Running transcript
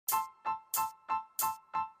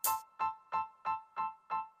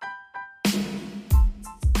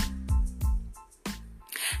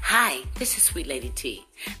Hi, this is Sweet Lady T,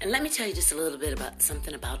 and let me tell you just a little bit about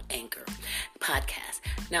something about Anchor podcast.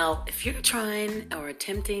 Now, if you're trying or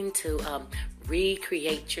attempting to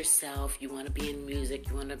recreate yourself, you want to be in music,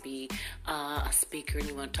 you want to be a speaker, and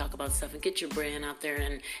you want to talk about stuff and get your brand out there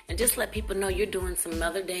and just let people know you're doing some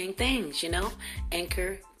other dang things,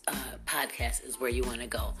 Anchor podcast is where you want to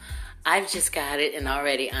go. I've just got it, and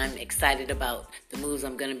already I'm excited about the moves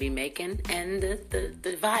I'm going to be making and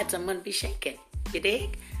the vibes I'm going to be shaking. You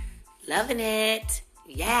dig? Loving it.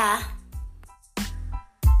 Yeah.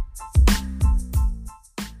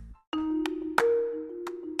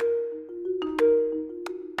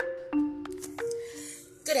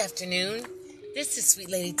 Good afternoon. This is Sweet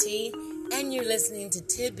Lady T, and you're listening to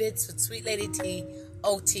Tidbits with Sweet Lady T,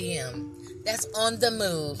 OTM. That's on the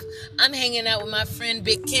move. I'm hanging out with my friend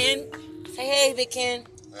Big Ken. Say hey, Big Ken.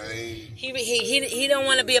 Hey. He don't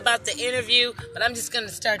want to be about the interview, but I'm just going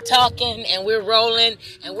to start talking, and we're rolling,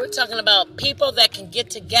 and we're talking about people that can get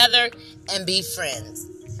together and be friends.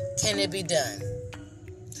 Can it be done?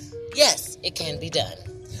 Yes, it can be done.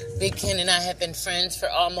 Big Ken and I have been friends for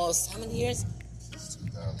almost, how many years?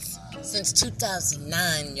 Since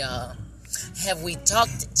 2009, y'all. Have we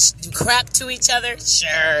talked crap to each other?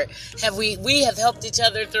 Sure. We have helped each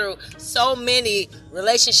other through so many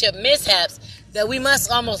relationship mishaps that we must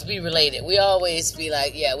almost be related. We always be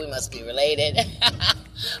like, yeah, we must be related.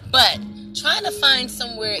 But trying to find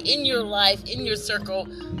somewhere in your life, in your circle,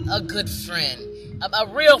 a good friend, a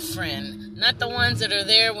real friend, not the ones that are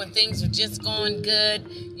there when things are just going good.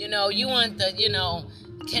 You want the,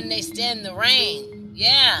 can they stand the rain?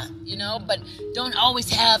 Yeah, but don't always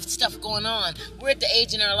have stuff going on. We're at the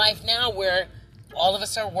age in our life now where all of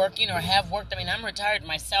us are working or have worked. I mean, I'm retired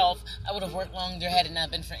myself. I would have worked longer had it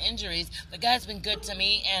not been for injuries. But God's been good to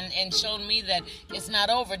me and showed me that it's not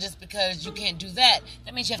over just because you can't do that.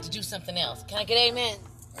 That means you have to do something else. Can I get amen?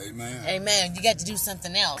 Amen. Amen. You got to do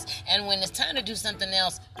something else. And when it's time to do something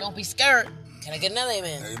else, don't be scared. Can I get another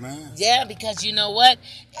amen? Amen. Yeah, because you know what?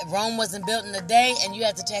 Rome wasn't built in a day, and you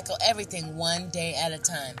have to tackle everything one day at a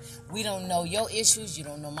time. We don't know your issues. You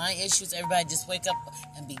don't know my issues. Everybody just wake up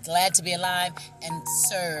and be glad to be alive and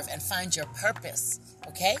serve and find your purpose.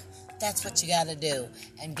 Okay? That's what you got to do.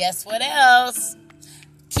 And guess what else?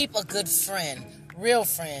 Keep a good friend. Real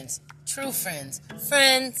friends. True friends.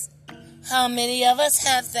 Friends. How many of us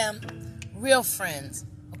have them? Real friends.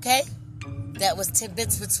 Okay? That was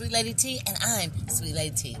Tidbits with Sweet Lady T, and I'm Sweet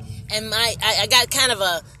Lady T. And I got kind of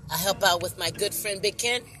a help out with my good friend Big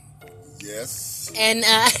Ken. Yes. And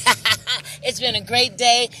it's been a great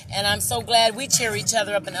day, and I'm so glad we cheer each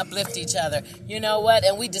other up and uplift each other. You know what?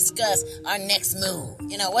 And we discuss our next move.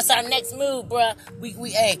 What's our next move, bruh? We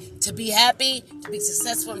to be happy, to be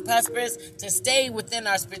successful and prosperous, to stay within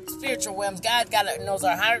our spiritual realms. God knows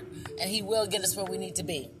our heart, and He will get us where we need to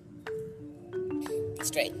be.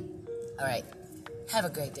 Straight. All right. Have a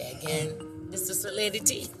great day again. This is Sweet Lady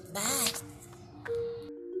T. Bye.